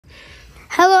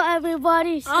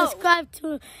everybody subscribe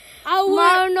to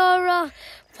Marinara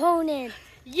Ponin.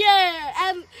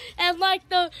 Yeah, and like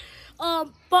the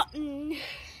button.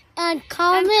 And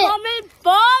comment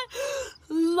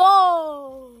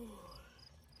below.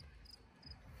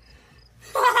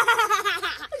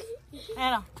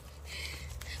 Anna.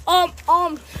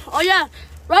 Oh yeah,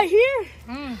 right here.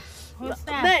 Who's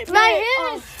that? right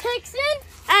here is Texan.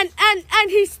 And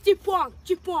he's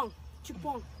Chipong.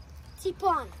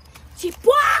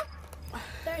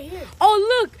 They're here. Oh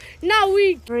look, now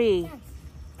we 3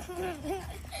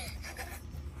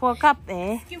 4 cup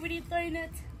eh? skibidi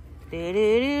toilet.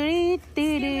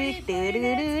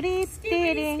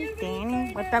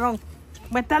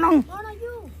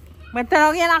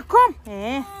 Betalong yan ako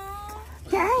eh.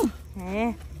 Yan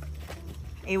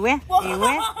Iwe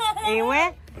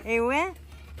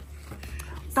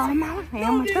tama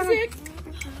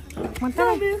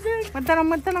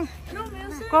Mantalong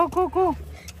Go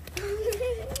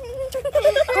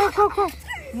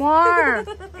more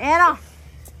era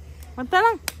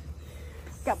Mantalong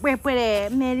ya puede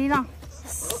medir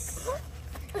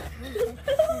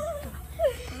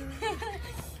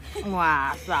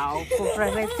wow sao cô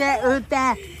phải chơi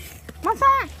ute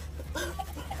masa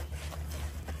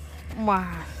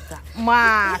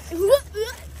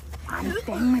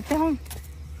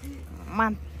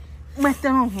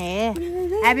Mantalong he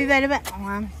happy birthday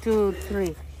 1 2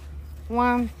 3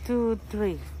 1 2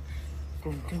 3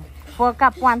 4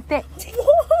 cup 1 tệ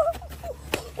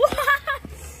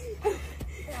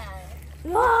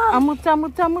amut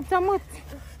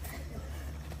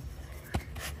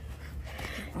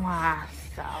wah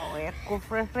sao aku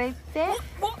fresh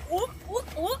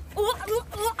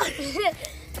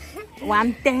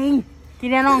one thing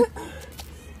kira nong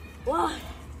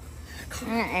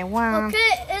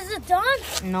Okay, is it done?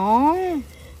 no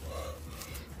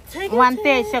one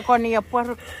day se con ya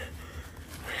por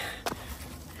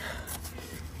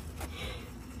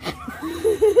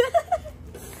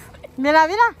mira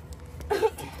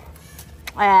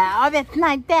obet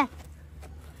naite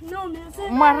No music.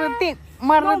 maruti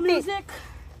No music.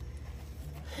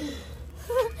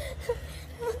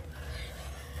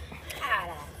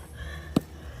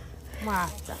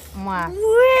 masa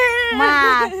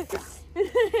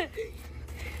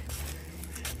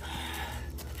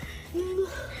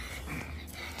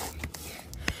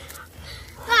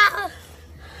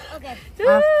Okay.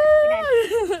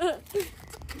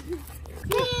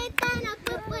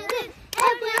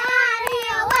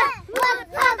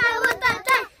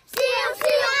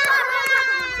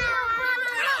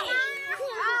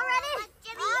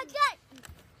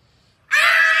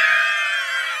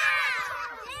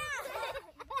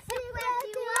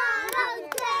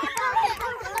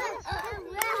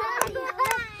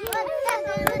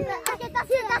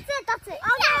 That's it.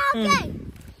 Okay.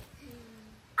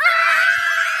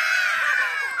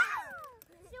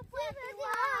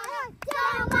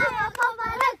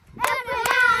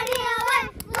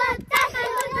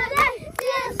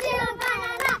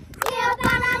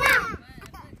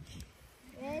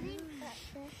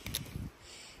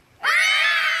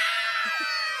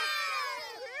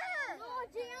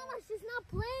 She's not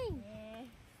playing.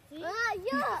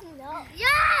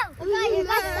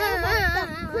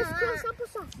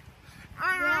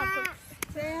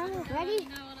 Ready?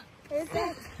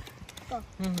 Go.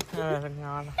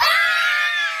 Ngon.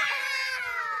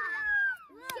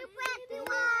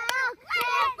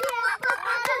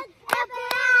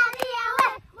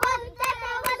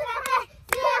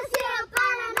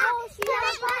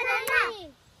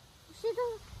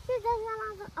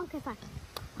 Okay, fine.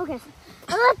 Okay.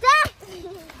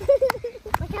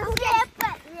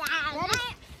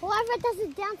 Whoever does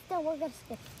it downstairs, we're gonna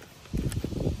skip.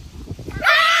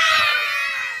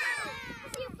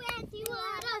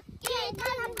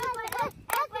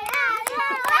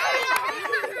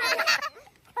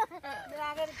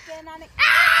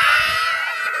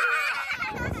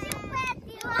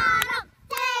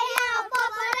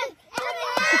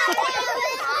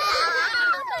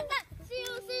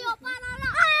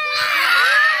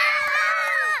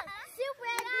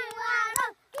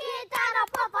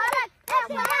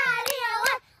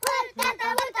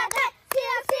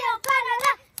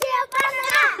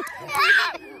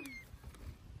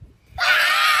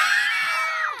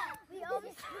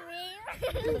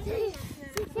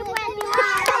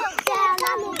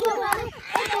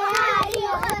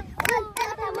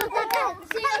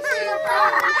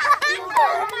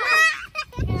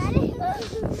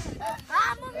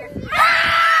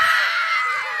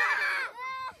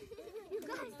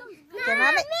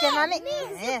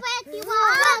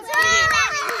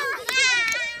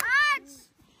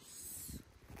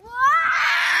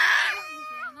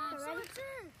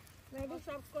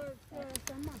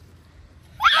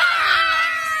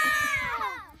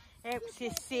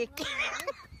 She's sick.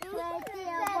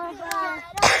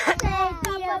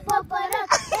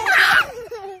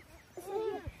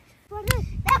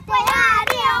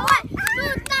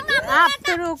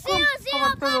 After hukum,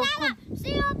 after hukum.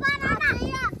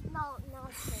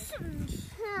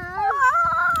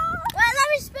 Wait, let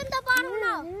me spin the bottle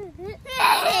now.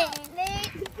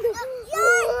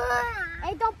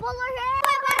 Hey, don't pull her hair.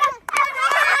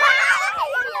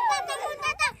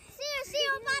 See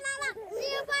you, banana. See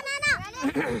you, banana.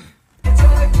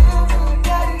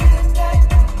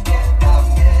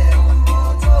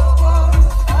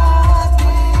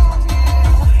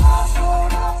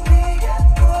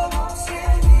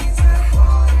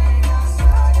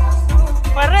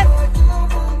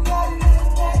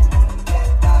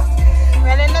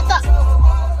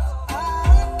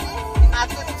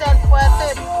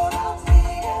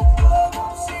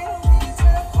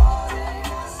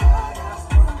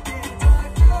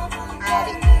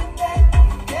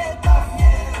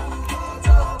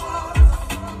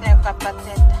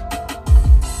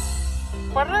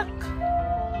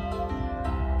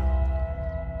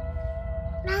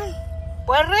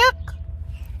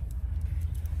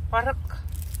 Paruk.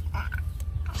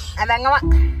 Ada nggak, Mak?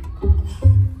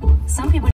 Some people